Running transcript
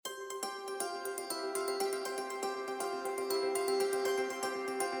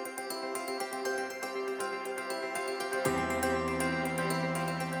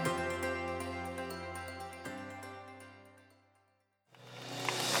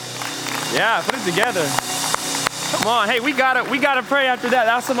Yeah, put it together. Come on, hey, we gotta pray after that.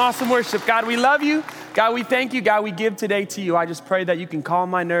 That's some awesome worship. God, we love you. God, we thank you. God, we give today to you. I just pray that you can calm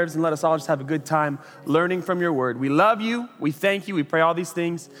my nerves and let us all just have a good time learning from your word. We love you. We thank you. We pray all these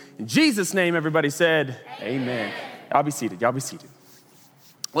things. In Jesus' name, everybody said, amen. Y'all be seated. Y'all be seated.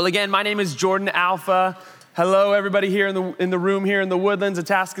 Well, again, my name is Jordan Alpha. Hello, everybody here in the room here in the Woodlands,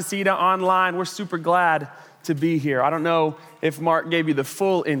 Atascocita, online. We're super glad to be here. I don't know if Mark gave you the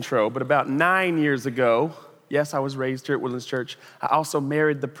full intro, but about 9 years ago, yes, I was raised here at Woodlands Church. I also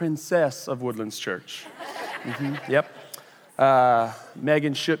married the princess of Woodlands Church. Yep.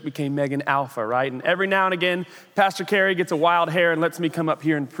 Megan Shook became Megan Alpha, right? And every now and again, Pastor Kerry gets a wild hair and lets me come up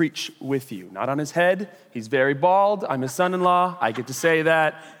here and preach with you. Not on his head. He's very bald. I'm his son-in-law. I get to say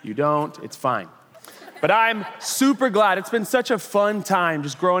that. You don't. It's fine. But I'm super glad. It's been such a fun time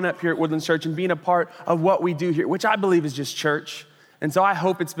just growing up here at Woodlands Church and being a part of what we do here, which I believe is just church. And so I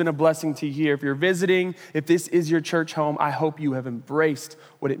hope it's been a blessing to you here. If you're visiting, if this is your church home, I hope you have embraced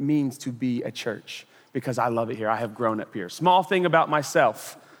what it means to be a church because I love it here. I have grown up here. Small thing about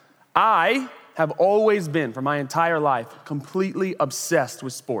myself. I have always been, for my entire life, completely obsessed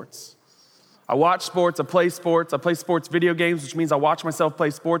with sports. I watch sports, I play sports video games, which means I watch myself play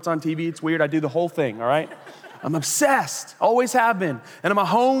sports on TV. It's weird, I do the whole thing, all right? I'm obsessed, always have been. And I'm a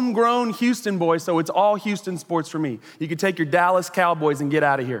homegrown Houston boy, so it's all Houston sports for me. You can take your Dallas Cowboys and get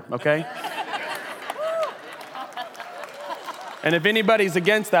out of here, okay? And if anybody's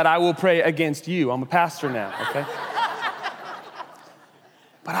against that, I will pray against you. I'm a pastor now, okay?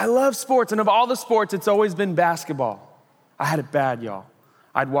 But I love sports, and of all the sports, it's always been basketball. I had it bad, y'all.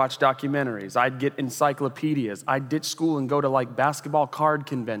 I'd watch documentaries. I'd get encyclopedias. I'd ditch school and go to like basketball card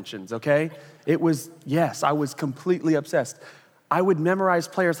conventions, okay? I was completely obsessed. I would memorize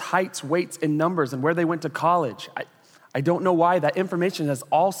players' heights, weights, and numbers and where they went to college. I don't know why. That information has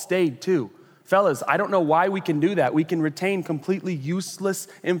all stayed too. Fellas, I don't know why we can do that. We can retain completely useless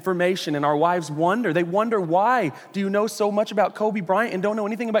information and our wives wonder. They wonder why do you know so much about Kobe Bryant and don't know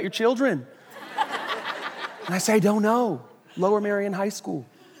anything about your children? And I say, I don't know. Lower Marion High School.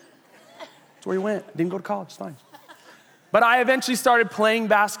 That's where he went. Didn't go to college, it's fine. But I eventually started playing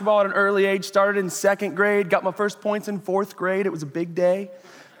basketball at an early age, started in second grade, got my first points in fourth grade. It was a big day,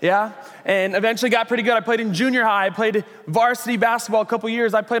 yeah? And eventually got pretty good. I played in junior high. I played varsity basketball a couple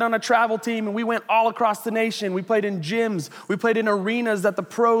years. I played on a travel team, and we went all across the nation. We played in gyms. We played in arenas that the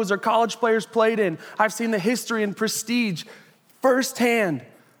pros or college players played in. I've seen the history and prestige firsthand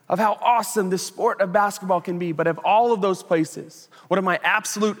of how awesome the sport of basketball can be. But of all of those places, one of my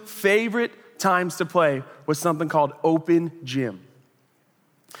absolute favorite times to play was something called open gym.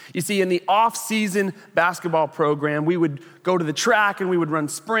 You see, in the off-season basketball program, we would go to the track and we would run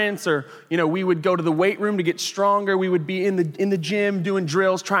sprints, or we would go to the weight room to get stronger. We would be in the gym doing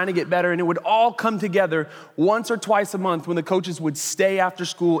drills, trying to get better, and it would all come together once or twice a month when the coaches would stay after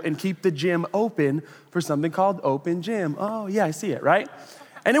school and keep the gym open for something called open gym. Oh yeah, I see it, right?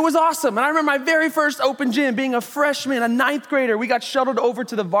 And it was awesome. And I remember my very first open gym, being a freshman, a ninth grader. We got shuttled over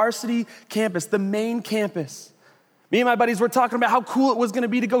to the varsity campus, the main campus. Me and my buddies were talking about how cool it was going to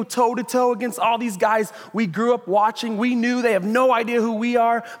be to go toe-to-toe against all these guys we grew up watching. We knew they have no idea who we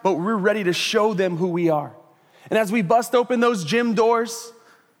are, but we're ready to show them who we are. And as we bust open those gym doors,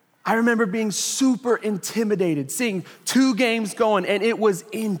 I remember being super intimidated, seeing 2 games going, and it was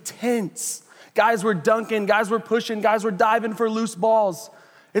intense. Guys were dunking, guys were pushing, guys were diving for loose balls.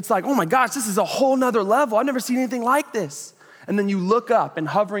 It's like, oh my gosh, this is a whole nother level. I've never seen anything like this. And then you look up, and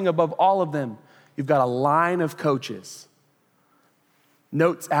hovering above all of them, you've got a line of coaches.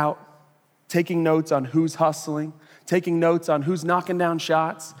 Notes out, taking notes on who's hustling, taking notes on who's knocking down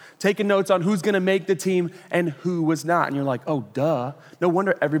shots, taking notes on who's gonna make the team and who was not. And you're like, oh, duh. No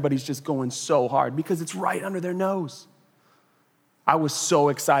wonder everybody's just going so hard because it's right under their nose. I was so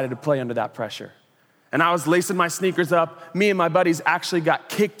excited to play under that pressure. And I was lacing my sneakers up. Me and my buddies actually got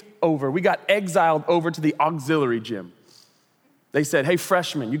kicked over. We got exiled over to the auxiliary gym. They said, hey,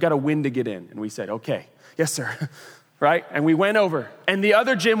 freshmen, you got to win to get in. And we said, okay, yes, sir, right? And we went over. And the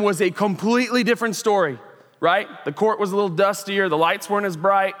other gym was a completely different story, right? The court was a little dustier. The lights weren't as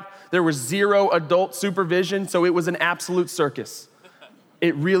bright. There was 0 adult supervision, so it was an absolute circus.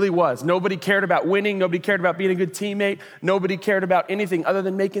 It really was. Nobody cared about winning. Nobody cared about being a good teammate. Nobody cared about anything other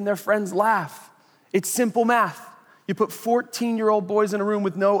than making their friends laugh. It's simple math. You put 14-year-old boys in a room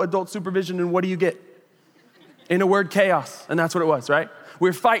with no adult supervision, and what do you get? In a word, chaos. And that's what it was, right? We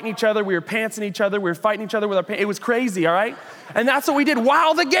were fighting each other. We were pantsing each other. We were fighting each other with our pants. It was crazy, all right? And that's what we did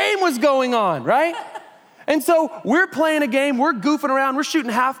while the game was going on, right? And so we're playing a game. We're goofing around. We're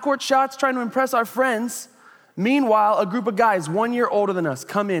shooting half-court shots, trying to impress our friends. Meanwhile, a group of guys 1 year older than us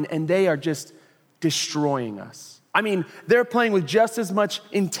come in and they are just destroying us. I mean, they're playing with just as much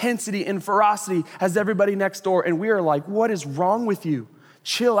intensity and ferocity as everybody next door. And we are like, what is wrong with you?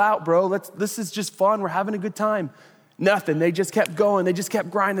 Chill out, bro. This is just fun. We're having a good time. Nothing. They just kept going. They just kept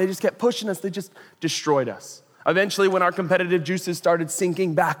grinding. They just kept pushing us. They just destroyed us. Eventually, when our competitive juices started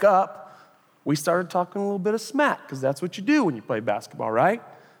sinking back up, we started talking a little bit of smack, because that's what you do when you play basketball, right?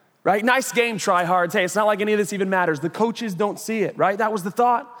 Right? Nice game, tryhards. Hey, it's not like any of this even matters. The coaches don't see it, right? That was the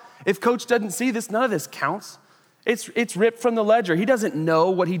thought. If coach doesn't see this, none of this counts. It's ripped from the ledger. He doesn't know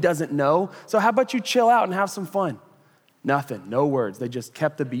what he doesn't know. So how about you chill out and have some fun? Nothing, no words. They just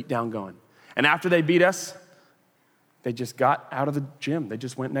kept the beat down going. And after they beat us, they just got out of the gym. They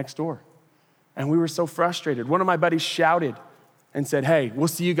just went next door. And we were so frustrated. One of my buddies shouted and said, hey, we'll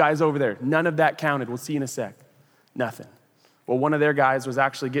see you guys over there. None of that counted. We'll see you in a sec. Nothing. Well, one of their guys was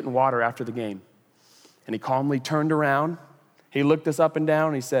actually getting water after the game. And he calmly turned around. He looked us up and down.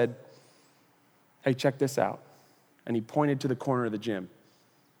 And he said, hey, check this out. And he pointed to the corner of the gym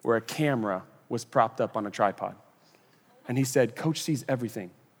where a camera was propped up on a tripod. And he said, Coach sees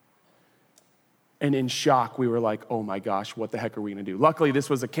everything. And in shock, we were like, oh my gosh, what the heck are we gonna do? Luckily, this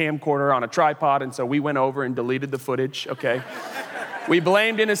was a camcorder on a tripod, and so we went over and deleted the footage, okay? We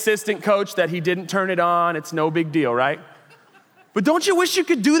blamed an assistant coach that he didn't turn it on. It's no big deal, right? But don't you wish you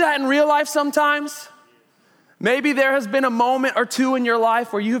could do that in real life sometimes? Maybe there has been a moment or two in your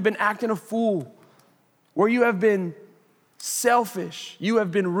life where you have been acting a fool, where you have been selfish, you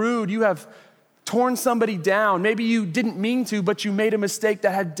have been rude, you have torn somebody down. Maybe you didn't mean to, but you made a mistake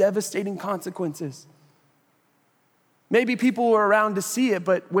that had devastating consequences. Maybe people were around to see it,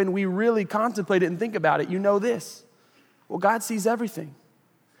 but when we really contemplate it and think about it, you know this. Well, God sees everything.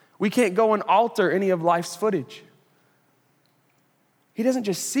 We can't go and alter any of life's footage. He doesn't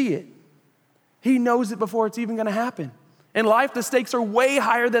just see it. He knows it before it's even gonna happen. In life, the stakes are way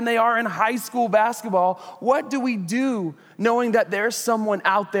higher than they are in high school basketball. What do we do knowing that there's someone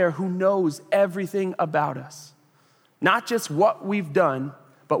out there who knows everything about us? Not just what we've done,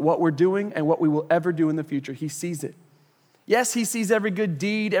 but what we're doing and what we will ever do in the future. He sees it. Yes, he sees every good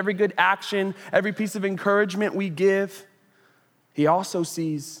deed, every good action, every piece of encouragement we give. He also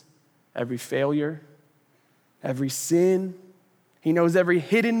sees every failure, every sin. He knows every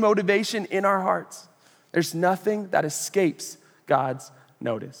hidden motivation in our hearts. There's nothing that escapes God's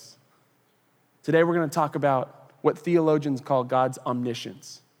notice. Today we're going to talk about what theologians call God's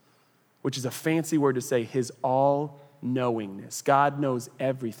omniscience, which is a fancy word to say his all-knowingness. God knows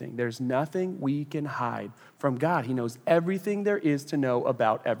everything. There's nothing we can hide from God. He knows everything there is to know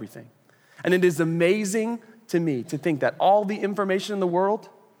about everything. And it is amazing to me to think that all the information in the world,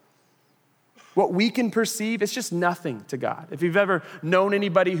 what we can perceive, it's just nothing to God. If you've ever known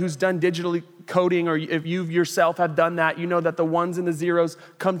anybody who's done digital coding, or if you yourself have done that, you know that the ones and the zeros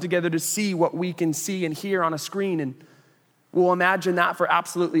come together to see what we can see and hear on a screen. And we'll imagine that for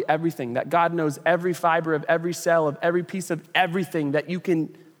absolutely everything, that God knows every fiber of every cell of every piece of everything that you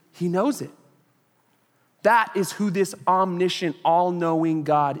can, he knows it. That is who this omniscient, all-knowing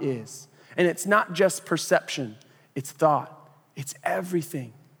God is. And it's not just perception, it's thought, it's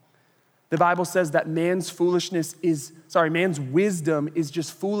everything. The Bible says that man's wisdom is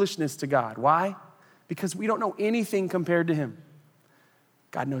just foolishness to God. Why? Because we don't know anything compared to him.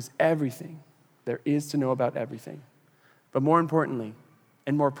 God knows everything there is to know about everything. But more importantly,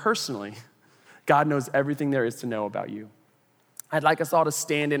 and more personally, God knows everything there is to know about you. I'd like us all to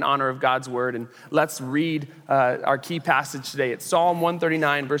stand in honor of God's word, and let's read our key passage today. It's Psalm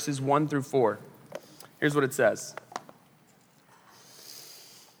 139, verses 1 through 4. Here's what it says.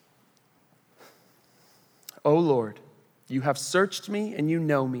 O Lord, you have searched me and you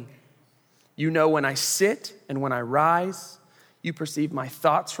know me. You know when I sit and when I rise. You perceive my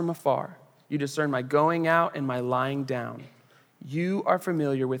thoughts from afar. You discern my going out and my lying down. You are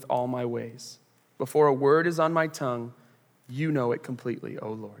familiar with all my ways. Before a word is on my tongue, you know it completely,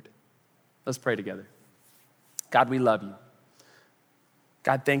 O Lord. Let's pray together. God, we love you.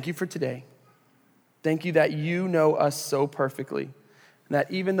 God, thank you for today. Thank you that you know us so perfectly, and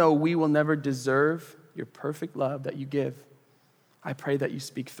that even though we will never deserve your perfect love that you give, I pray that you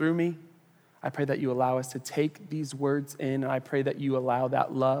speak through me. I pray that you allow us to take these words in, and I pray that you allow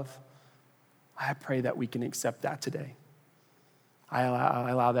that love. I pray that we can accept that today. I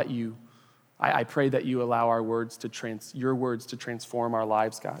pray that you allow your words to transform our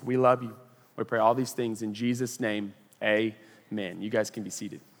lives, God. We love you. We pray all these things in Jesus' name. Amen. You guys can be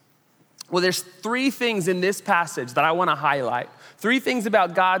seated. Well, there's three things in this passage that I want to highlight. Three things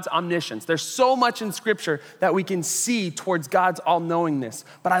about God's omniscience. There's so much in Scripture that we can see towards God's all-knowingness.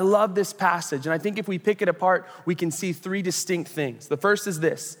 But I love this passage, and I think if we pick it apart, we can see three distinct things. The first is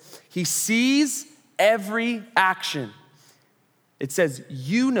this: He sees every action. It says,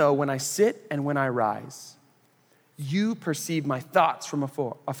 you know when I sit and when I rise. You perceive my thoughts from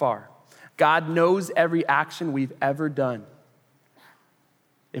afar. God knows every action we've ever done.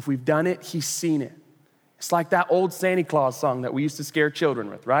 If we've done it, he's seen it. It's like that old Santa Claus song that we used to scare children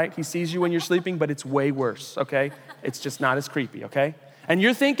with, right? He sees you when you're sleeping, but it's way worse, okay? It's just not as creepy, okay? And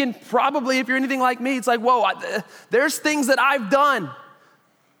you're thinking, probably if you're anything like me, it's like, whoa, there's things that I've done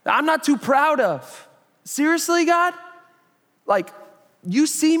that I'm not too proud of. Seriously, God? Like, you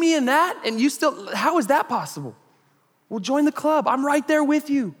see me in that and you still, how is that possible? Well, join the club. I'm right there with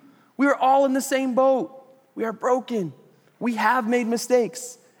you. We are all in the same boat. We are broken. We have made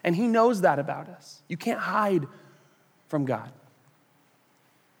mistakes, and he knows that about us. You can't hide from God.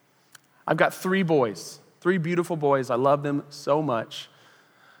 I've got three boys, three beautiful boys. I love them so much.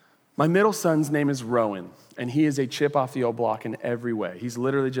 My middle son's name is Rowan, and he is a chip off the old block in every way. He's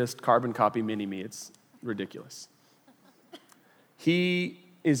literally just carbon copy mini-me. It's ridiculous. He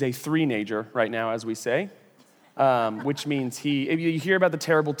is a three-nager right now, as we say. Which means if you hear about the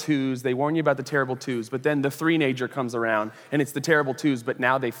terrible twos, they warn you about the terrible twos, but then the three-nager comes around and it's the terrible twos, but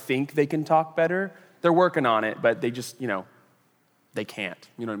now they think they can talk better. They're working on it, but they just, they can't.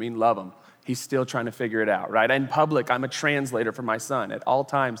 You know what I mean? Love him. He's still trying to figure it out, right? In public, I'm a translator for my son. At all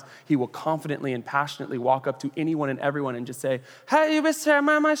times, he will confidently and passionately walk up to anyone and everyone and just say, hey, you best tear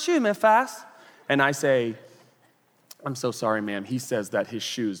my shoe, me fast. And I say, I'm so sorry, ma'am. He says that his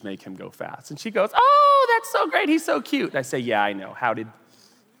shoes make him go fast. And she goes, oh, that's so great. He's so cute. And I say, yeah, I know.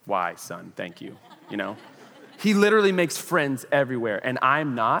 Why, son? Thank you. He literally makes friends everywhere. And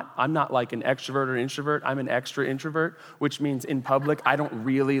I'm not like an extrovert or introvert. I'm an extra introvert, which means in public, I don't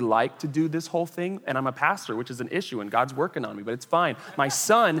really like to do this whole thing. And I'm a pastor, which is an issue, and God's working on me, but it's fine. My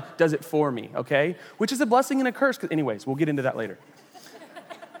son does it for me, okay? Which is a blessing and a curse. Anyways, we'll get into that later.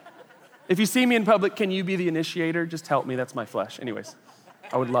 If you see me in public, can you be the initiator? Just help me, that's my flesh. Anyways,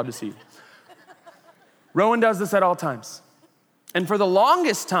 I would love to see you. Rowan does this at all times. And for the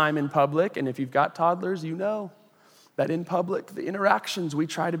longest time in public, and if you've got toddlers, you know that in public, the interactions, we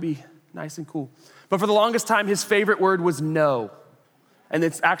try to be nice and cool. But for the longest time, his favorite word was no. And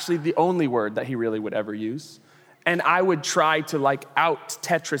it's actually the only word that he really would ever use. And I would try to out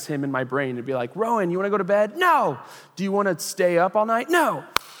Tetris him in my brain and be like, Rowan, you wanna go to bed? No. Do you wanna stay up all night? No.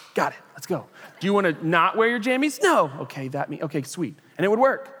 Got it, let's go. Do you wanna not wear your jammies? No. Okay, sweet. And it would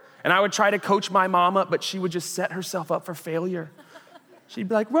work. And I would try to coach my mom up, but she would just set herself up for failure. She'd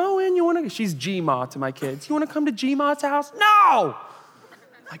be like, Rowan, she's G-Ma to my kids. You wanna come to G-Ma's house? No!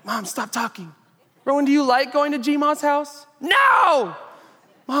 Like, Mom, stop talking. Rowan, do you like going to G-Ma's house? No!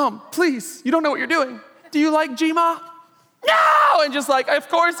 Mom, please, you don't know what you're doing. Do you like G-Ma? No! And just of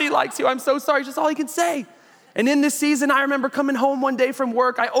course he likes you. I'm so sorry, just all he can say. And in this season, I remember coming home one day from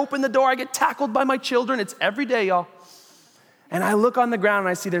work. I open the door, I get tackled by my children. It's every day, y'all. And I look on the ground and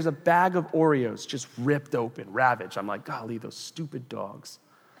I see there's a bag of Oreos just ripped open, ravaged. I'm like, golly, those stupid dogs.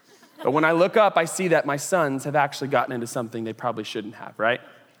 But when I look up, I see that my sons have actually gotten into something they probably shouldn't have, right?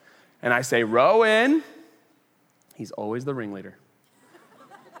 And I say, Rowan, he's always the ringleader.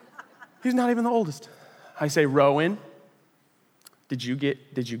 He's not even the oldest. I say, Rowan, did you get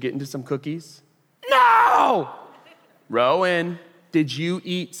into some cookies? No! Rowan, did you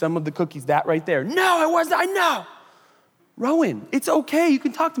eat some of the cookies? That right there. No, it wasn't. I know. Rowan, it's okay. You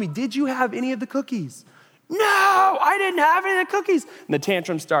can talk to me. Did you have any of the cookies? No, I didn't have any of the cookies. And the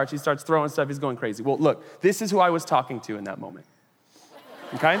tantrum starts. He starts throwing stuff. He's going crazy. Well, look, this is who I was talking to in that moment.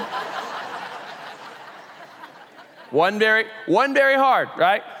 Okay? One very hard,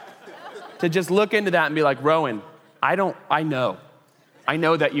 right? To just look into that and be like, Rowan, I know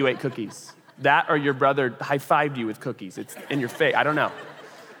that you ate cookies. That or your brother high-fived you with cookies. It's in your face. I don't know.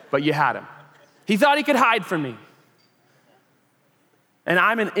 But you had him. He thought he could hide from me. And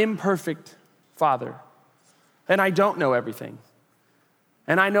I'm an imperfect father. And I don't know everything.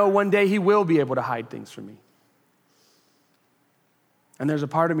 And I know one day he will be able to hide things from me. And there's a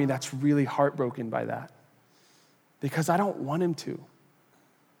part of me that's really heartbroken by that. Because I don't want him to.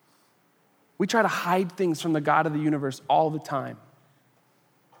 We try to hide things from the God of the universe all the time.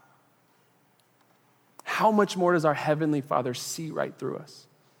 How much more does our Heavenly Father see right through us?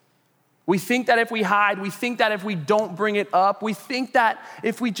 We think that if we hide, we think that if we don't bring it up, we think that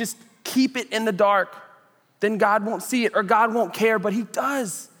if we just keep it in the dark, then God won't see it or God won't care, but he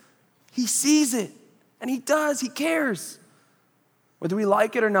does. He sees it and he does, he cares. Whether we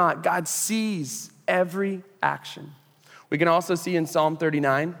like it or not, God sees every action. We can also see in Psalm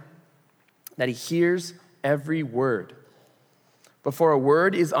 39 that he hears every word. Before a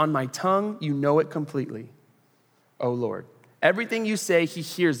word is on my tongue, you know it completely, O Lord. Everything you say, he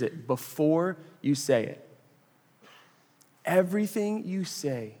hears it before you say it. Everything you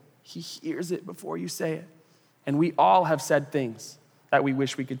say, he hears it before you say it. And we all have said things that we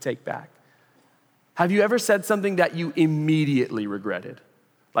wish we could take back. Have you ever said something that you immediately regretted?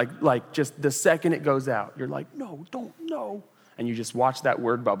 Like just the second it goes out, you're like, no, don't, no. And you just watch that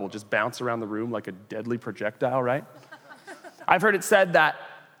word bubble just bounce around the room like a deadly projectile, right? I've heard it said that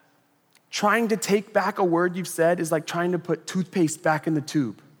trying to take back a word you've said is like trying to put toothpaste back in the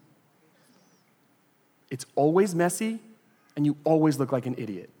tube. It's always messy, and you always look like an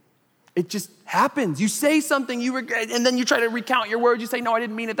idiot. It just happens. You say something you regret, and then you try to recount your words. You say, no, I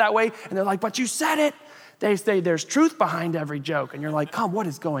didn't mean it that way. And they're like, but you said it. They say there's truth behind every joke. And you're like, come, what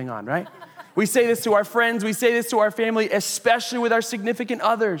is going on, right? We say this to our friends. We say this to our family, especially with our significant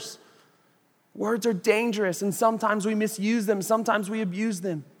others. Words are dangerous, and sometimes we misuse them. Sometimes we abuse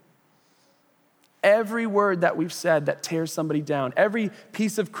them. Every word that we've said that tears somebody down, every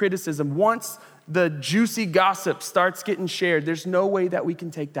piece of criticism, once the juicy gossip starts getting shared, there's no way that we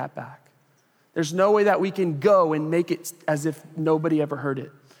can take that back. There's no way that we can go and make it as if nobody ever heard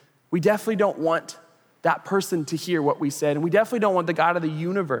it. We definitely don't want that person to hear what we said, and we definitely don't want the God of the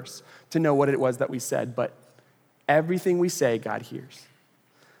universe to know what it was that we said, but everything we say, God hears.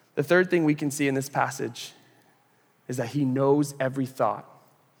 The third thing we can see in this passage is that he knows every thought.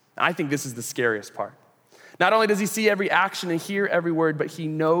 I think this is the scariest part. Not only does he see every action and hear every word, but he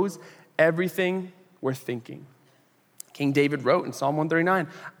knows everything we're thinking. King David wrote in Psalm 139,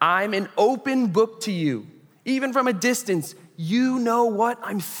 I'm an open book to you. Even from a distance, you know what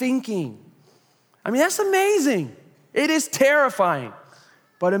I'm thinking. I mean, that's amazing. It is terrifying,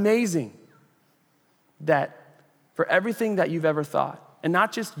 but amazing that for everything that you've ever thought, and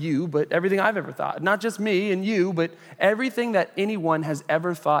not just you, but everything I've ever thought, not just me and you, but everything that anyone has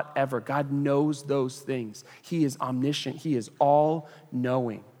ever thought ever, God knows those things. He is omniscient. He is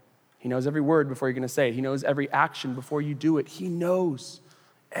all-knowing. He knows every word before you're going to say it. He knows every action before you do it. He knows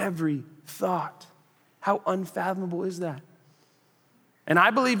every thought. How unfathomable is that? And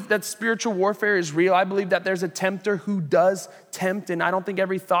I believe that spiritual warfare is real. I believe that there's a tempter who does tempt, and I don't think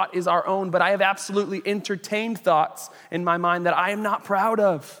every thought is our own, but I have absolutely entertained thoughts in my mind that I am not proud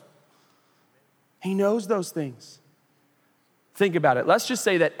of. He knows those things. Think about it. Let's just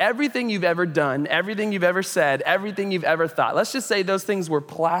say that everything you've ever done, everything you've ever said, everything you've ever thought, let's just say those things were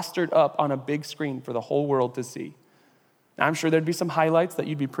plastered up on a big screen for the whole world to see. Now, I'm sure there'd be some highlights that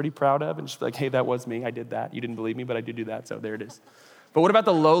you'd be pretty proud of and just be like, hey, that was me. I did that. You didn't believe me, but I did do that, so there it is. But what about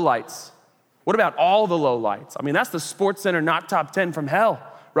the lowlights? What about all the lowlights? I mean, that's the Sports Center not top 10 from hell,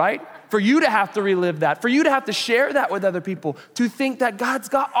 right? For you to have to relive that, for you to have to share that with other people, to think that God's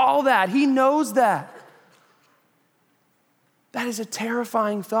got all that. He knows that. That is a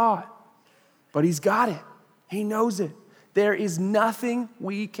terrifying thought, but he's got it. He knows it. There is nothing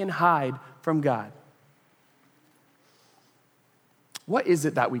we can hide from God. What is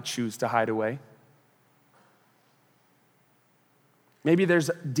it that we choose to hide away? Maybe there's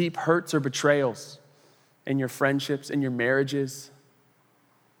deep hurts or betrayals in your friendships, in your marriages,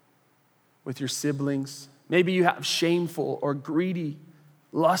 with your siblings. Maybe you have shameful or greedy,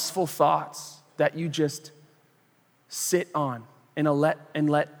 lustful thoughts that you just sit on and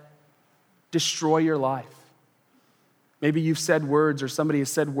let destroy your life. Maybe you've said words or somebody has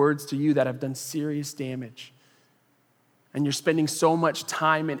said words to you that have done serious damage. And you're spending so much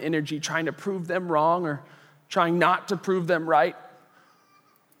time and energy trying to prove them wrong or trying not to prove them right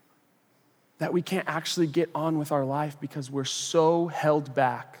that we can't actually get on with our life because we're so held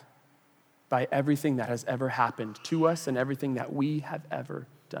back by everything that has ever happened to us and everything that we have ever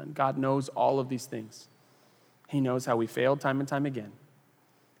done. God knows all of these things. He knows how we failed time and time again.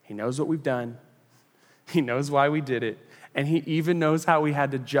 He knows what we've done. He knows why we did it. And he even knows how we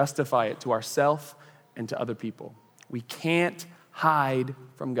had to justify it to ourselves and to other people. We can't hide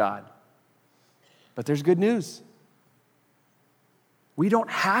from God. But there's good news. We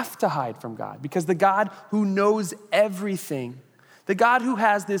don't have to hide from God because the God who knows everything, the God who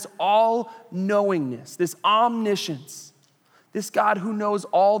has this all-knowingness, this omniscience, this God who knows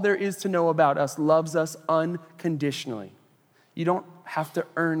all there is to know about us, loves us unconditionally. You don't have to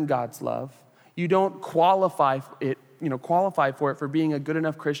earn God's love. You don't qualify for it for being a good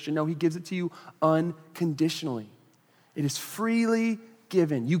enough Christian. No, he gives it to you unconditionally. It is freely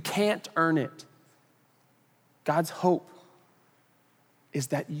given. You can't earn it. God's hope is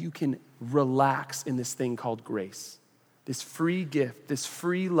that you can relax in this thing called grace. this free gift, this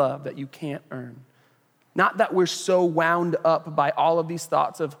free love that you can't earn. Not that we're so wound up by all of these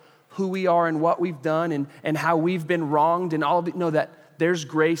thoughts of who we are and what we've done and how we've been wronged and all of it. No, that there's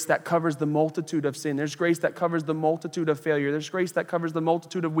grace that covers the multitude of sin. There's grace that covers the multitude of failure. There's grace that covers the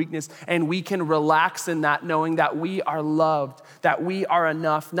multitude of weakness. And we can relax in that, knowing that we are loved, that we are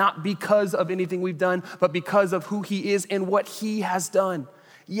enough, not because of anything we've done, but because of who he is and what he has done.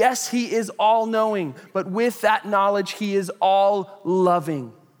 Yes, he is all-knowing, but with that knowledge, he is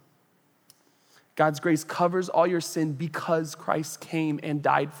all-loving. God's grace covers all your sin because Christ came and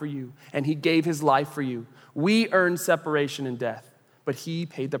died for you, and he gave his life for you. We earned separation and death, but he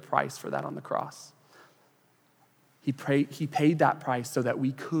paid the price for that on the cross. He paid that price so that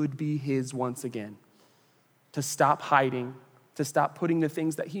we could be his once again, to stop hiding, to stop putting the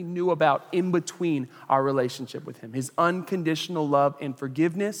things that he knew about in between our relationship with him. His unconditional love and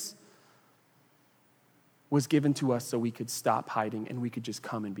forgiveness was given to us so we could stop hiding and we could just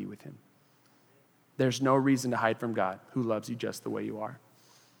come and be with him. There's no reason to hide from God who loves you just the way you are.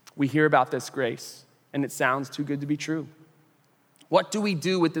 We hear about this grace and it sounds too good to be true. What do we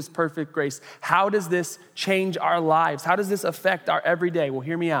do with this perfect grace? How does this change our lives? How does this affect our everyday? Well,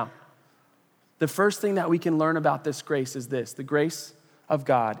 hear me out. The first thing that we can learn about this grace is this: the grace of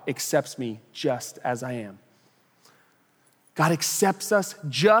God accepts me just as I am. God accepts us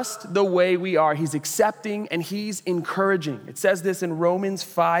just the way we are. He's accepting and he's encouraging. It says this in Romans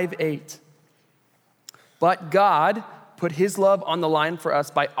 5:8. But God put his love on the line for us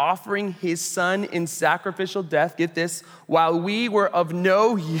by offering his son in sacrificial death, get this, while we were of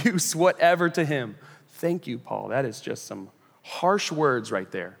no use whatever to him. Thank you, Paul. That is just some harsh words right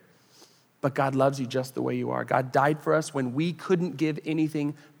there. But God loves you just the way you are. God died for us when we couldn't give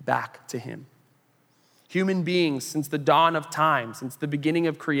anything back to him. Human beings, since the dawn of time, since the beginning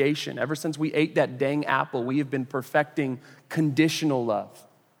of creation, ever since we ate that dang apple, we have been perfecting conditional love.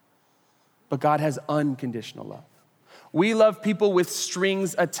 But God has unconditional love. We love people with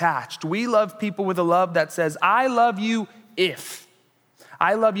strings attached. We love people with a love that says, I love you if.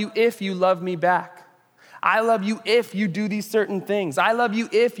 I love you if you love me back. I love you if you do these certain things. I love you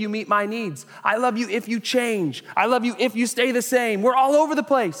if you meet my needs. I love you if you change. I love you if you stay the same. We're all over the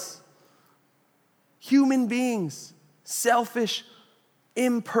place. Human beings, selfish,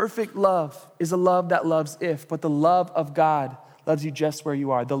 imperfect love is a love that loves if, but the love of God loves you just where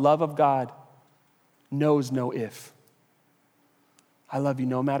you are. The love of God knows no if. I love you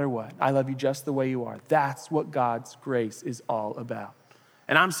no matter what. I love you just the way you are. That's what God's grace is all about.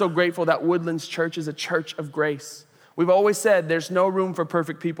 And I'm so grateful that Woodlands Church is a church of grace. We've always said there's no room for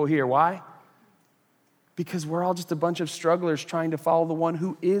perfect people here. Why? Because we're all just a bunch of strugglers trying to follow the one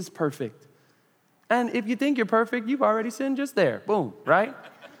who is perfect. And if you think you're perfect, you've already sinned just there. Boom, right?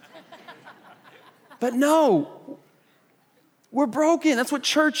 But no, we're broken. That's what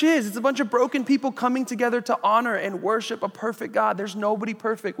church is. It's a bunch of broken people coming together to honor and worship a perfect God. There's nobody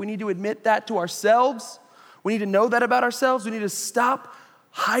perfect. We need to admit that to ourselves. We need to know that about ourselves. We need to stop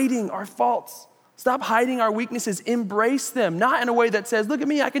hiding our faults. Stop hiding our weaknesses. Embrace them. Not in a way that says, look at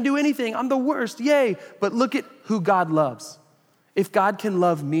me, I can do anything. I'm the worst. Yay. But look at who God loves. If God can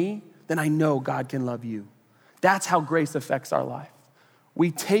love me, then I know God can love you. That's how grace affects our life. We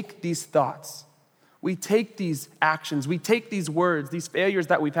take these thoughts, we take these actions, we take these words, these failures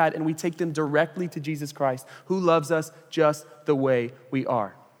that we've had, and we take them directly to Jesus Christ, who loves us just the way we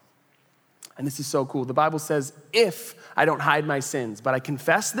are. And this is so cool. The Bible says, if I don't hide my sins, but I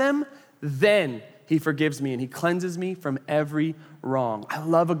confess them, then he forgives me and he cleanses me from every wrong. I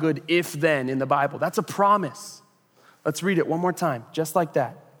love a good if then in the Bible. That's a promise. Let's read it one more time, just like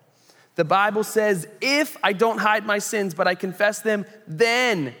that. The Bible says, if I don't hide my sins, but I confess them,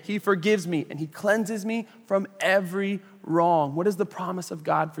 then he forgives me and he cleanses me from every wrong. What is the promise of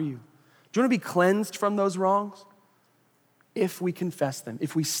God for you? Do you want to be cleansed from those wrongs? If we confess them,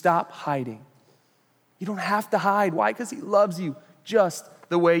 if we stop hiding. You don't have to hide. Why? Because he loves you just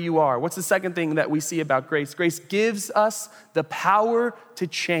the way you are. What's the second thing that we see about grace? Grace gives us the power to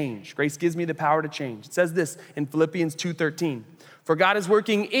change. Grace gives me the power to change. It says this in Philippians 2:13. For God is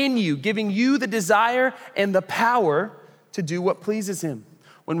working in you, giving you the desire and the power to do what pleases him.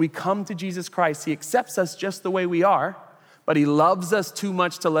 When we come to Jesus Christ, he accepts us just the way we are, but he loves us too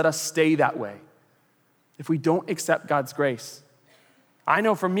much to let us stay that way. If we don't accept God's grace, I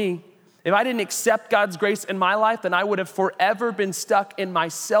know for me, if I didn't accept God's grace in my life, then I would have forever been stuck in my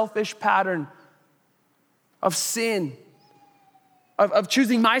selfish pattern of sin, of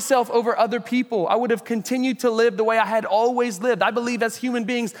choosing myself over other people. I would have continued to live the way I had always lived. I believe as human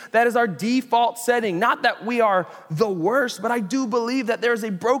beings, that is our default setting. Not that we are the worst, but I do believe that there is a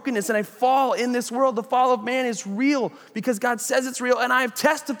brokenness and a fall in this world. The fall of man is real because God says it's real, and I have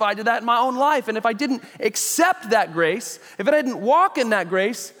testified to that in my own life. And if I didn't accept that grace, if I didn't walk in that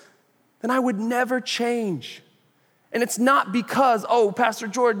grace, then I would never change. And it's not because, oh, Pastor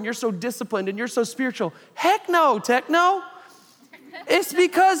Jordan, you're so disciplined and you're so spiritual. Heck no, techno. It's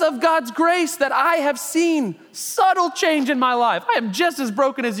because of God's grace that I have seen subtle change in my life. I am just as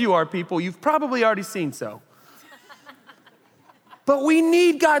broken as you are, people. You've probably already seen so. But we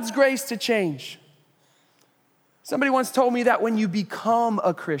need God's grace to change. Somebody once told me that when you become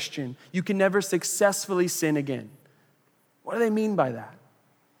a Christian, you can never successfully sin again. What do they mean by that?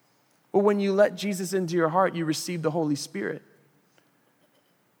 Well, when you let Jesus into your heart, you receive the Holy Spirit.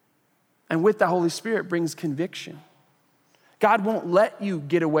 And with the Holy Spirit brings conviction. God won't let you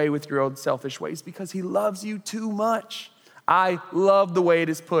get away with your old selfish ways because he loves you too much. I love the way it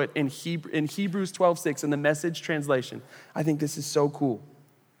is put in Hebrews 12:6 in the Message translation. I think this is so cool.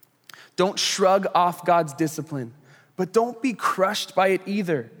 Don't shrug off God's discipline, but don't be crushed by it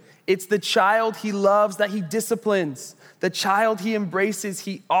either. It's the child he loves that he disciplines. The child he embraces,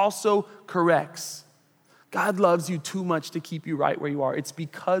 he also corrects. God loves you too much to keep you right where you are. It's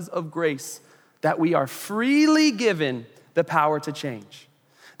because of grace that we are freely given the power to change.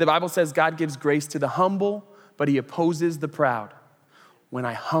 The Bible says God gives grace to the humble, but he opposes the proud. When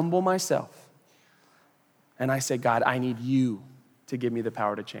I humble myself and I say, God, I need you to give me the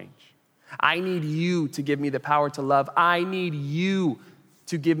power to change. I need you to give me the power to love. I need you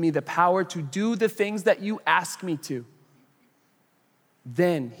to give me the power to do the things that you ask me to.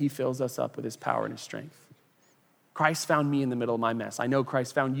 Then he fills us up with his power and his strength. Christ found me in the middle of my mess. I know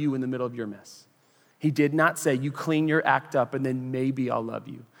Christ found you in the middle of your mess. He did not say, you clean your act up and then maybe I'll love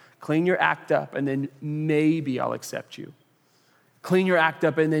you. Clean your act up and then maybe I'll accept you. Clean your act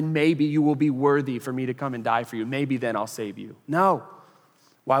up and then maybe you will be worthy for me to come and die for you. Maybe then I'll save you. No.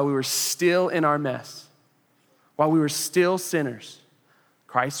 While we were still in our mess, while we were still sinners,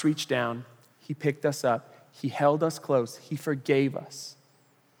 Christ reached down, he picked us up, he held us close, he forgave us.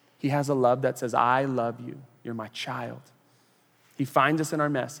 He has a love that says, I love you, you're my child. He finds us in our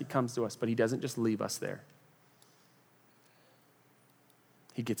mess, he comes to us, but he doesn't just leave us there.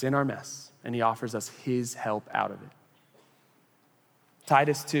 He gets in our mess and he offers us his help out of it.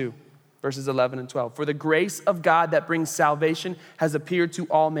 Titus 2, verses 11 and 12. For the grace of God that brings salvation has appeared to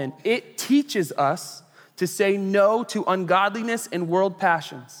all men. It teaches us to say no to ungodliness and world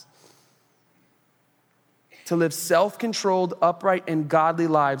passions, to live self-controlled, upright, and godly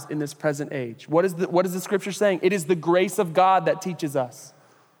lives in this present age. What is the scripture saying? It is the grace of God that teaches us.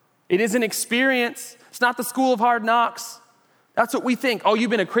 It is an experience. It's not the school of hard knocks. That's what we think. Oh, you've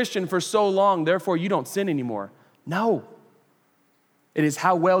been a Christian for so long, therefore you don't sin anymore. No. It is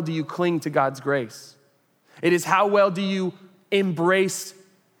how well do you cling to God's grace. It is how well do you embrace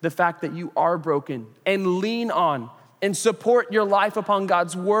the fact that you are broken and lean on and support your life upon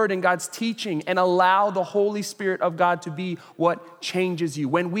God's word and God's teaching and allow the Holy Spirit of God to be what changes you.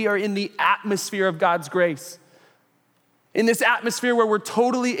 When we are in the atmosphere of God's grace, in this atmosphere where we're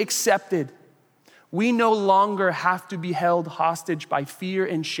totally accepted, we no longer have to be held hostage by fear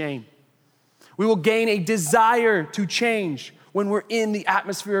and shame. We will gain a desire to change when we're in the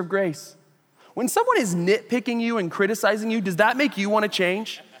atmosphere of grace. When someone is nitpicking you and criticizing you, does that make you want to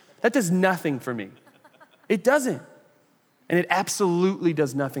change? That does nothing for me. It doesn't. And it absolutely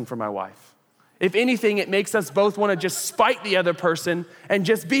does nothing for my wife. If anything, it makes us both want to just spite the other person and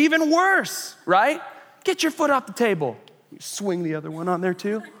just be even worse, right? Get your foot off the table. You swing the other one on there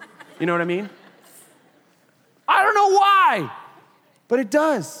too. You know what I mean? I don't know why, but it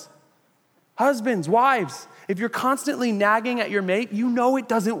does. Husbands, wives, if you're constantly nagging at your mate, you know it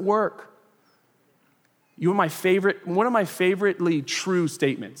doesn't work. One of my favoritely true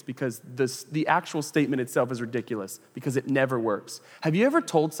statements, because the actual statement itself is ridiculous, because it never works. Have you ever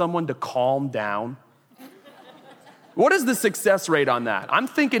told someone to calm down? What is the success rate on that? I'm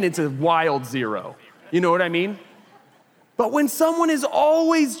thinking it's a wild 0. You know what I mean? But when someone is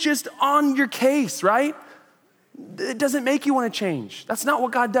always just on your case, right? It doesn't make you want to change. That's not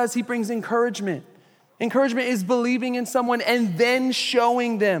what God does. He brings encouragement. Encouragement is believing in someone and then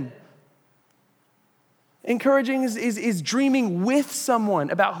showing them. Encouraging is dreaming with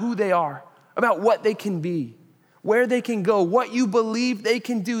someone about who they are, about what they can be, where they can go, what you believe they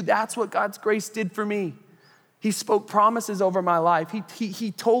can do. That's what God's grace did for me. He spoke promises over my life.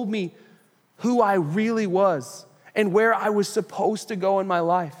 He told me who I really was and where I was supposed to go in my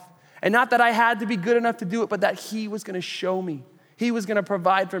life. And not that I had to be good enough to do it, but that he was going to show me. He was gonna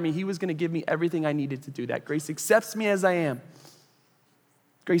provide for me. He was gonna give me everything I needed to do that. Grace accepts me as I am.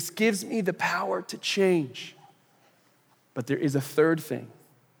 Grace gives me the power to change. But there is a third thing.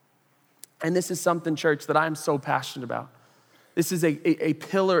 And this is something, church, that I'm so passionate about. This is a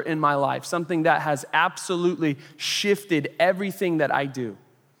pillar in my life, something that has absolutely shifted everything that I do.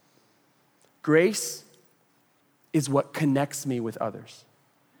 Grace is what connects me with others.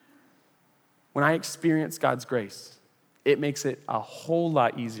 When I experience God's grace, it makes it a whole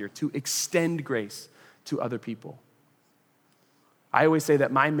lot easier to extend grace to other people. I always say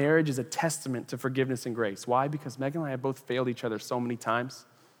that my marriage is a testament to forgiveness and grace. Why? Because Megan and I have both failed each other so many times,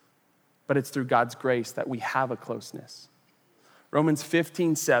 but it's through God's grace that we have a closeness. Romans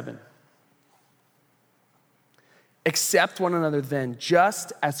 15:7. Accept one another then,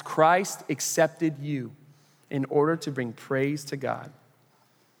 just as Christ accepted you, in order to bring praise to God.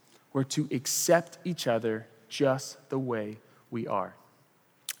 We're to accept each other just the way we are.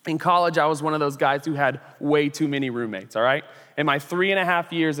 In college, I was one of those guys who had way too many roommates, all right? In my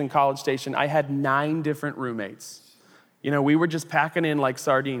 3.5 years in College Station, I had 9 different roommates. You know, we were just packing in like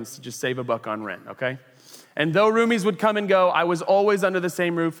sardines to just save a buck on rent, okay? And though roomies would come and go, I was always under the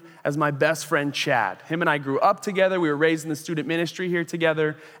same roof as my best friend, Chad. Him and I grew up together. We were raised in the student ministry here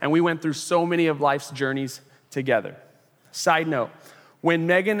together, and we went through so many of life's journeys together. Side note,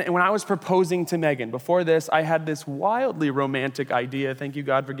 when I was proposing to Megan, before this, I had this wildly romantic idea, thank you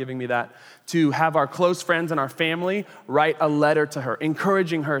God for giving me that, to have our close friends and our family write a letter to her,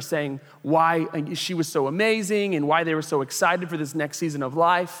 encouraging her, saying why she was so amazing and why they were so excited for this next season of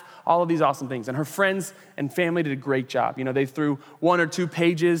life, all of these awesome things. And her friends and family did a great job. You know, they threw 1 or 2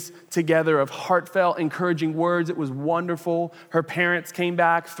 pages together of heartfelt, encouraging words. It was wonderful. Her parents came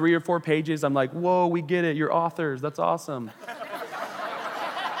back, 3 or 4 pages. I'm like, whoa, we get it. You're authors. That's awesome.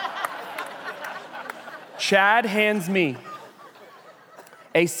 Chad hands me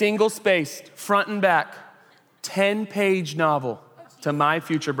a single-spaced, front and back, 10-page novel to my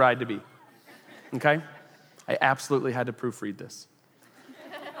future bride-to-be, okay? I absolutely had to proofread this.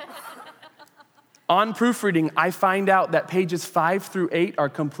 On proofreading, I find out that pages 5 through 8 are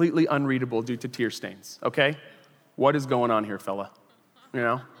completely unreadable due to tear stains, okay? What is going on here, fella? You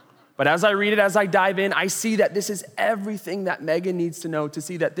know? But as I read it, as I dive in, I see that this is everything that Megan needs to know, to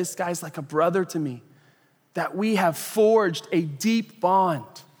see that this guy's like a brother to me, that we have forged a deep bond.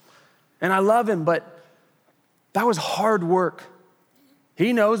 And I love him, but that was hard work.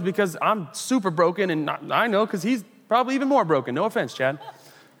 He knows because I'm super broken, and I know because he's probably even more broken. No offense, Chad.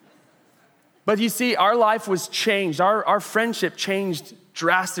 But you see, our life was changed. Our friendship changed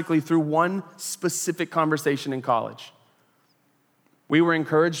drastically through one specific conversation in college. We were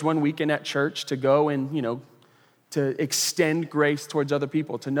encouraged one weekend at church to go and, to extend grace towards other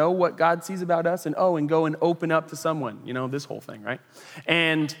people, to know what God sees about us, and go and open up to someone, this whole thing, right?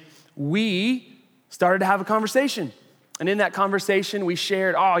 And we started to have a conversation. And in that conversation, we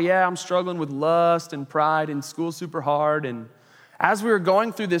shared, I'm struggling with lust and pride, and school's super hard. And as we were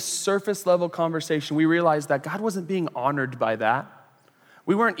going through this surface level conversation, we realized that God wasn't being honored by that.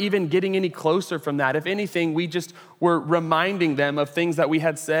 We weren't even getting any closer from that. If anything, we just were reminding them of things that we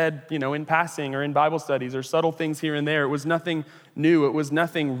had said, in passing or in Bible studies, or subtle things here and there. It was nothing new. It was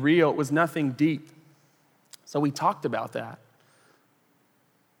nothing real. It was nothing deep. So we talked about that.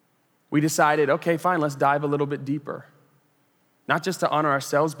 We decided, okay, fine, let's dive a little bit deeper. Not just to honor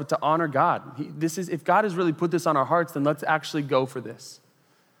ourselves, but to honor God. If God has really put this on our hearts, then let's actually go for this.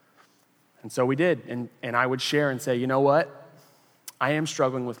 And so we did. And I would share and say, you know what? I am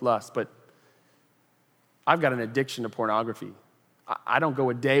struggling with lust, but I've got an addiction to pornography. I don't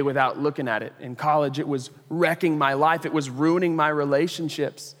go a day without looking at it. In college, it was wrecking my life. It was ruining my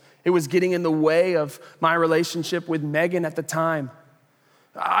relationships. It was getting in the way of my relationship with Megan at the time.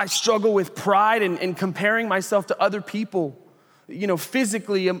 I struggle with pride and comparing myself to other people,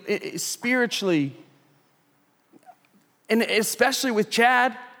 physically, spiritually, and especially with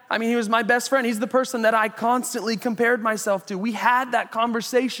Chad. I mean, he was my best friend. He's the person that I constantly compared myself to. We had that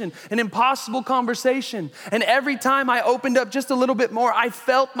conversation, an impossible conversation. And every time I opened up just a little bit more, I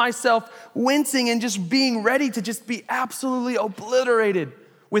felt myself wincing and just being ready to just be absolutely obliterated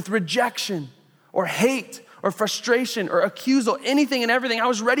with rejection or hate or frustration or accusal, anything and everything. I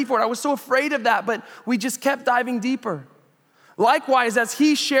was ready for it. I was so afraid of that, but we just kept diving deeper. Likewise, as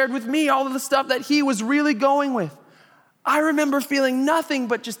he shared with me all of the stuff that he was really going with, I remember feeling nothing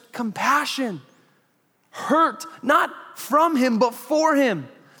but just compassion, hurt, not from him, but for him,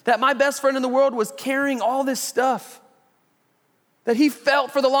 that my best friend in the world was carrying all this stuff, that he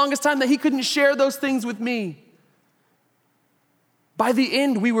felt for the longest time that he couldn't share those things with me. By the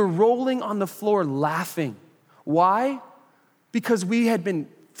end, we were rolling on the floor laughing. Why? because we had been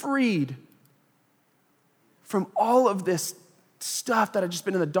freed from all of this stuff that had just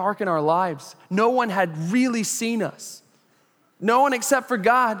been in the dark in our lives. No one had really seen us. No one except for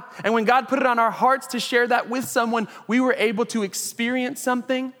God. And when God put it on our hearts to share that with someone, we were able to experience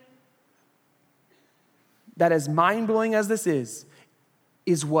something that, as mind-blowing as this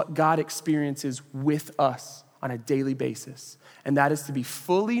is what God experiences with us on a daily basis. And that is to be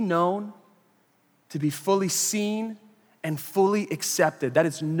fully known, to be fully seen, and fully accepted. That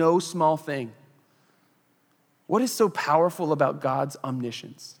is no small thing. What is so powerful about God's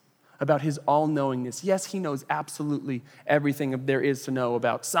omniscience, about his all-knowingness? Yes, he knows absolutely everything there is to know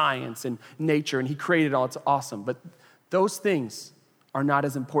about science and nature, and he created all. It's awesome. But those things are not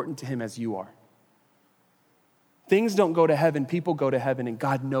as important to him as you are. Things don't go to heaven, people go to heaven, and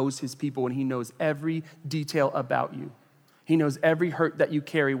God knows his people, and he knows every detail about you. He knows every hurt that you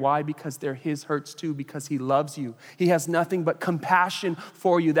carry. Why? Because they're his hurts too, because he loves you. He has nothing but compassion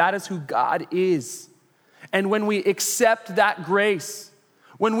for you. That is who God is. And when we accept that grace,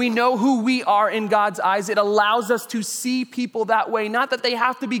 when we know who we are in God's eyes, it allows us to see people that way. Not that they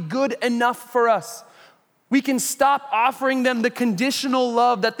have to be good enough for us. We can stop offering them the conditional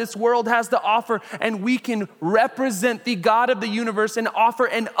love that this world has to offer, and we can represent the God of the universe and offer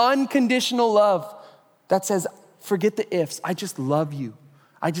an unconditional love that says, forget the ifs. I just love you.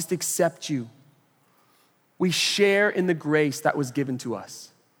 I just accept you. We share in the grace that was given to us.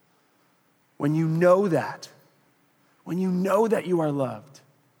 When you know that you are loved,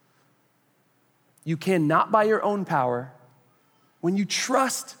 you cannot by your own power, when you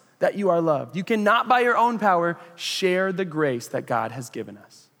trust that you are loved, you cannot by your own power share the grace that God has given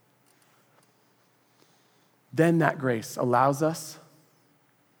us. Then that grace allows us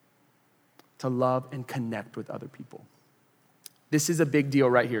to love and connect with other people. This is a big deal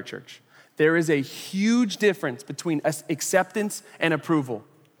right here, church. There is a huge difference between acceptance and approval.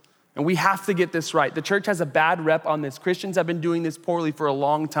 And we have to get this right. The church has a bad rep on this. Christians have been doing this poorly for a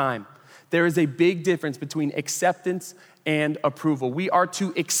long time. There is a big difference between acceptance and approval. We are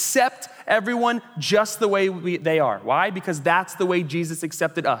to accept everyone just the way they are. Why? Because that's the way Jesus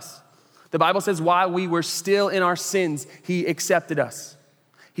accepted us. The Bible says while we were still in our sins, he accepted us.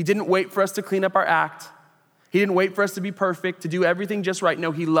 He didn't wait for us to clean up our act. He didn't wait for us to be perfect, to do everything just right.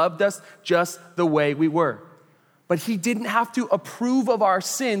 No, he loved us just the way we were. But he didn't have to approve of our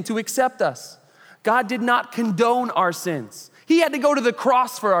sin to accept us. God did not condone our sins. He had to go to the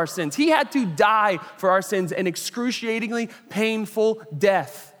cross for our sins. He had to die for our sins, an excruciatingly painful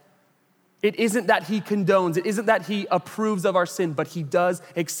death. It isn't that he condones, it isn't that he approves of our sin, but he does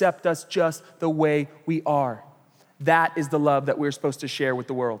accept us just the way we are. That is the love that we're supposed to share with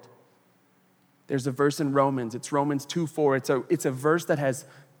the world. There's a verse in Romans, it's Romans 2:4. It's a verse that has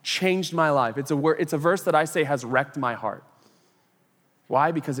changed my life. It's a verse that I say has wrecked my heart.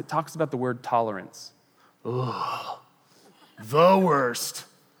 Why? Because it talks about the word tolerance. Ugh, the worst.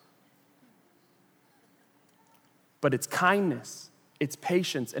 But it's kindness, it's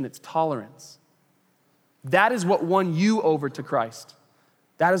patience, and it's tolerance. That is what won you over to Christ.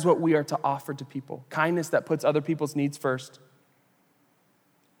 That is what we are to offer to people. Kindness that puts other people's needs first.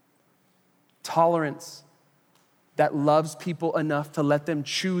 Tolerance that loves people enough to let them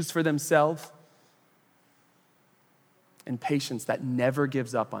choose for themselves. And patience that never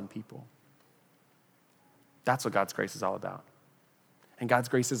gives up on people. That's what God's grace is all about. And God's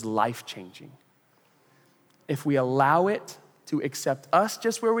grace is life-changing. If we allow it to accept us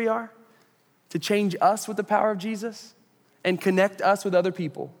just where we are, to change us with the power of Jesus, and connect us with other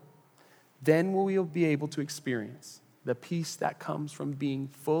people, then we will be able to experience the peace that comes from being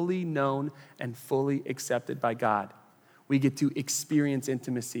fully known and fully accepted by God. We get to experience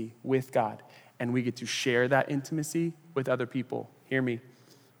intimacy with God, and we get to share that intimacy with other people. Hear me,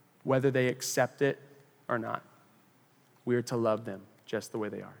 whether they accept it or not. We are to love them just the way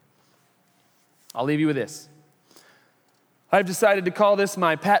they are. I'll leave you with this. I've decided to call this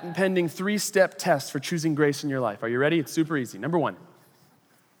my patent-pending 3-step test for choosing grace in your life. Are you ready? It's super easy. Number 1,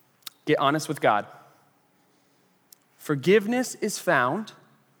 get honest with God. Forgiveness is found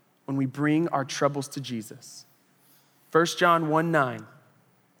when we bring our troubles to Jesus. 1 John 1:9.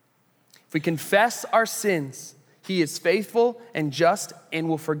 If we confess our sins, he is faithful and just and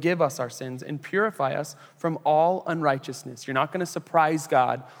will forgive us our sins and purify us from all unrighteousness. You're not going to surprise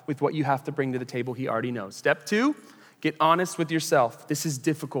God with what you have to bring to the table. He already knows. Step 2, get honest with yourself. This is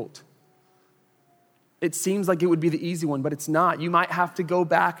difficult. It seems like it would be the easy one, but it's not. You might have to go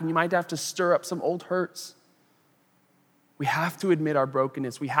back and you might have to stir up some old hurts. We have to admit our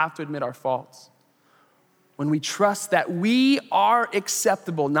brokenness. We have to admit our faults. When we trust that we are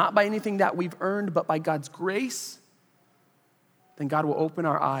acceptable, not by anything that we've earned, but by God's grace, then God will open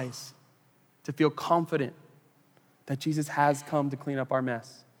our eyes to feel confident that Jesus has come to clean up our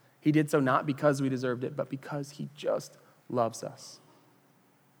mess. He did so not because we deserved it, but because he just loves us.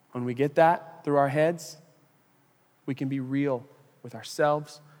 When we get that through our heads, we can be real with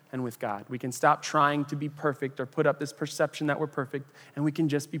ourselves and with God. We can stop trying to be perfect or put up this perception that we're perfect, and we can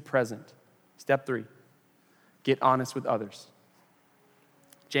just be present. Step 3, get honest with others.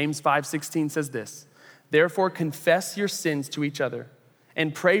 James 5:16 says this, therefore confess your sins to each other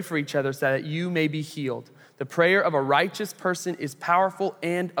and pray for each other so that you may be healed. The prayer of a righteous person is powerful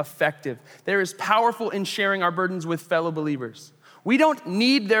and effective. There is powerful in sharing our burdens with fellow believers. We don't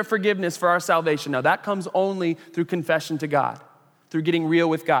need their forgiveness for our salvation. Now, that comes only through confession to God, through getting real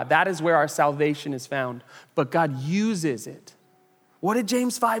with God. That is where our salvation is found. But God uses it. What did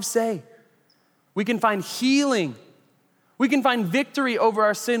James 5 say? We can find healing. We can find victory over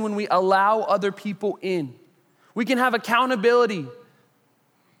our sin when we allow other people in. We can have accountability.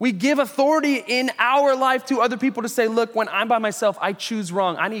 We give authority in our life to other people to say, look, when I'm by myself, I choose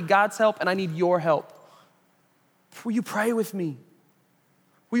wrong. I need God's help and I need your help. Will you pray with me?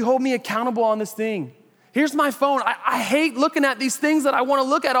 Will you hold me accountable on this thing? Here's my phone. I hate looking at these things that I want to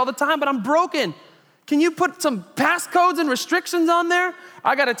look at all the time, but I'm broken. Can you put some passcodes and restrictions on there?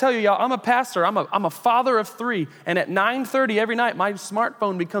 I got to tell you, y'all, I'm a pastor. I'm a father of 3. And at 9:30 every night, my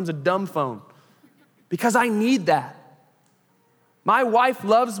smartphone becomes a dumb phone because I need that. My wife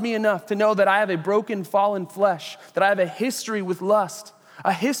loves me enough to know that I have a broken, fallen flesh, that I have a history with lust,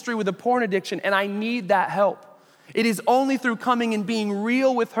 a history with a porn addiction, and I need that help. It is only through coming and being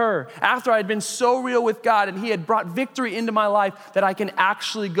real with her, after I had been so real with God and he had brought victory into my life, that I can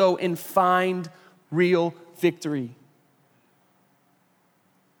actually go and find real victory.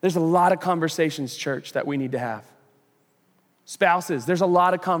 There's a lot of conversations, church, that we need to have. Spouses, there's a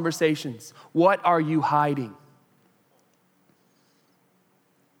lot of conversations. What are you hiding?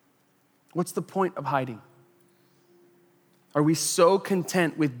 What's the point of hiding? Are we so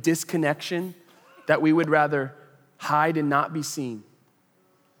content with disconnection that we would rather hide and not be seen?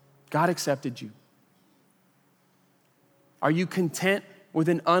 God accepted you. Are you content with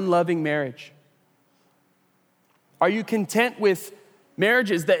an unloving marriage? Are you content with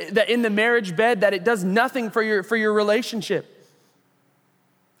marriages that in the marriage bed that it does nothing for your relationship?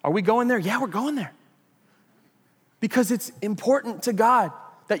 Are we going there? Yeah, we're going there. Because it's important to God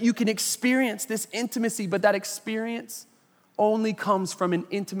that you can experience this intimacy, but that experience only comes from an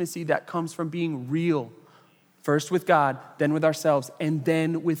intimacy that comes from being real. First with God, then with ourselves, and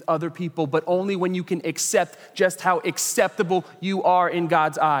then with other people, but only when you can accept just how acceptable you are in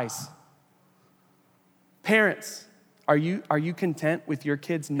God's eyes. Parents, are you content with your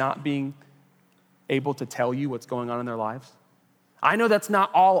kids not being able to tell you what's going on in their lives? I know that's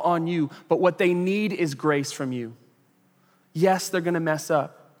not all on you, but what they need is grace from you. Yes, they're gonna mess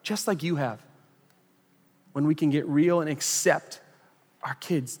up, just like you have. When we can get real and accept our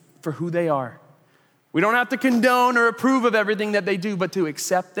kids for who they are. We don't have to condone or approve of everything that they do, but to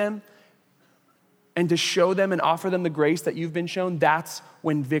accept them and to show them and offer them the grace that you've been shown, that's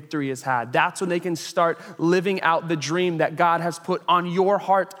when victory is had. That's when they can start living out the dream that God has put on your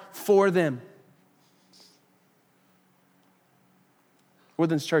heart for them.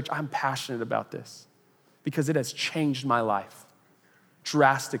 Woodlands Church, I'm passionate about this because it has changed my life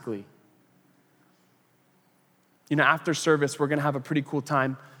drastically. You know, after service, we're gonna have a pretty cool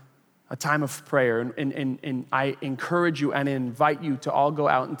time, a time of prayer. And I encourage you and invite you to all go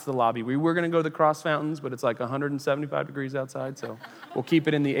out into the lobby. We were gonna go to the cross fountains, but it's like 175 degrees outside, so we'll keep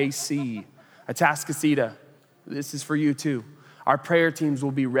it in the AC. Atascocita, this is for you too. Our prayer teams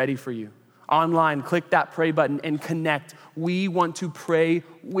will be ready for you. Online, click that pray button and connect. We want to pray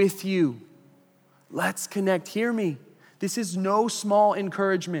with you. Let's connect. Hear me. This is no small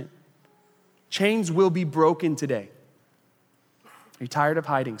encouragement. Chains will be broken today. Are you tired of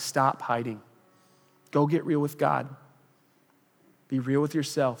hiding? Stop hiding. Go get real with God. Be real with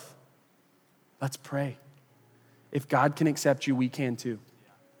yourself. Let's pray. If God can accept you, we can too.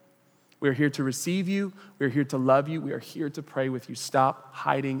 We're here to receive you. We're here to love you. We are here to pray with you. Stop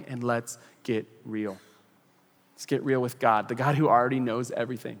hiding and let's get real. Let's get real with God, the God who already knows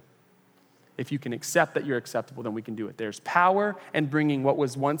everything. If you can accept that you're acceptable, then we can do it. There's power in bringing what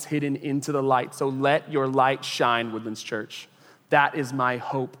was once hidden into the light. So let your light shine, Woodlands Church. That is my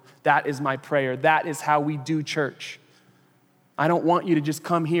hope. That is my prayer. That is how we do church. I don't want you to just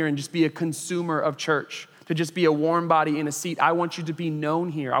come here and just be a consumer of church, to just be a warm body in a seat. I want you to be known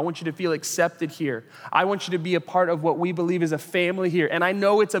here. I want you to feel accepted here. I want you to be a part of what we believe is a family here. And I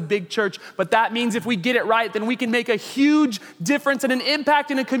know it's a big church, but that means if we get it right, then we can make a huge difference and an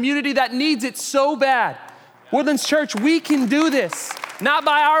impact in a community that needs it so bad. Woodlands Church, we can do this. Not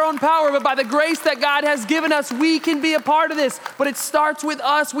by our own power, but by the grace that God has given us. We can be a part of this, but it starts with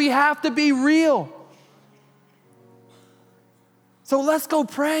us. We have to be real. So let's go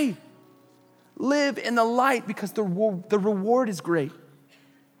pray. Live in the light because the reward is great.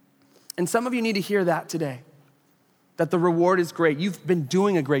 And some of you need to hear that today, that the reward is great. You've been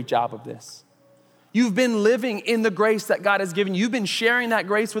doing a great job of this. You've been living in the grace that God has given you. You've been sharing that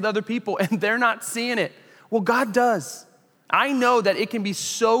grace with other people and they're not seeing it. Well, God does. I know that it can be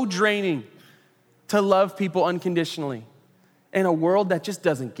so draining to love people unconditionally in a world that just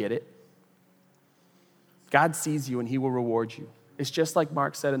doesn't get it. God sees you and he will reward you. It's just like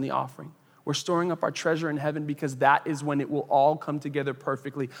Mark said in the offering. We're storing up our treasure in heaven because that is when it will all come together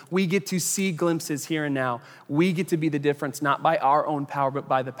perfectly. We get to see glimpses here and now. We get to be the difference, not by our own power, but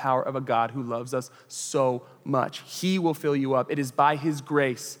by the power of a God who loves us so much. He will fill you up. It is by his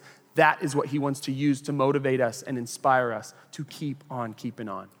grace. That is what he wants to use to motivate us and inspire us to keep on keeping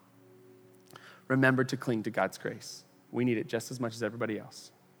on. Remember to cling to God's grace. We need it just as much as everybody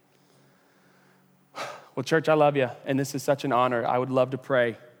else. Well, church, I love you, and this is such an honor. I would love to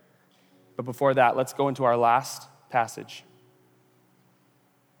pray. But before that, let's go into our last passage.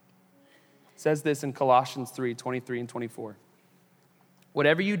 It says this in Colossians 3, 23 and 24.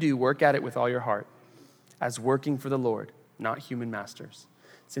 Whatever you do, work at it with all your heart, as working for the Lord, not human masters,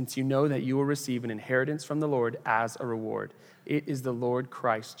 since you know that you will receive an inheritance from the Lord as a reward. It is the Lord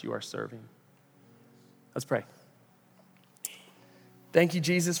Christ you are serving. Let's pray. Thank you,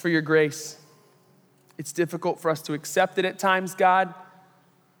 Jesus, for your grace. It's difficult for us to accept it at times, God,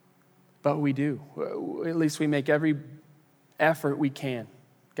 but we do. At least we make every effort we can.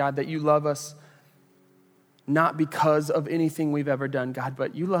 God, that you love us not because of anything we've ever done, God,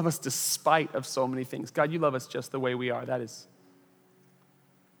 but you love us despite of so many things. God, you love us just the way we are. That is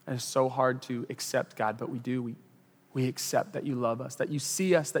so hard to accept, God, but we do. We accept that you love us, that you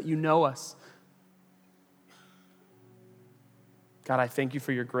see us, that you know us. God, I thank you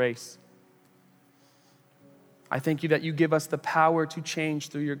for your grace. I thank you that you give us the power to change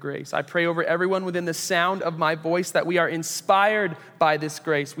through your grace. I pray over everyone within the sound of my voice that we are inspired by this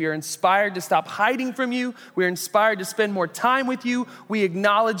grace. We are inspired to stop hiding from you. We are inspired to spend more time with you. We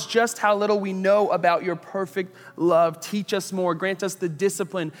acknowledge just how little we know about your perfect love. Teach us more. Grant us the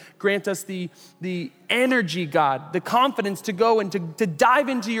discipline. Grant us the energy, God, the confidence to go and to dive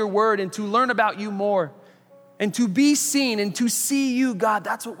into your word and to learn about you more and to be seen and to see you, God.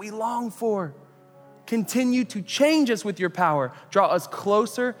 That's what we long for. Continue to change us with your power. Draw us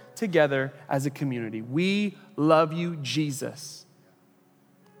closer together as a community. We love you, Jesus.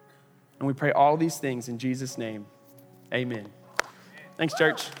 And we pray all these things in Jesus' name. Amen. Thanks,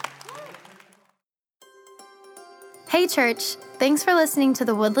 church. Hey, church. Thanks for listening to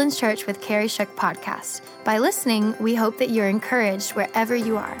the Woodlands Church with Carrie Shook podcast. By listening, we hope that you're encouraged wherever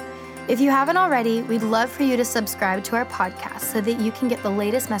you are. If you haven't already, we'd love for you to subscribe to our podcast so that you can get the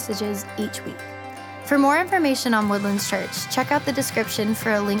latest messages each week. For more information on Woodlands Church, check out the description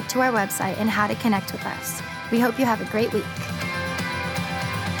for a link to our website and how to connect with us. We hope you have a great week.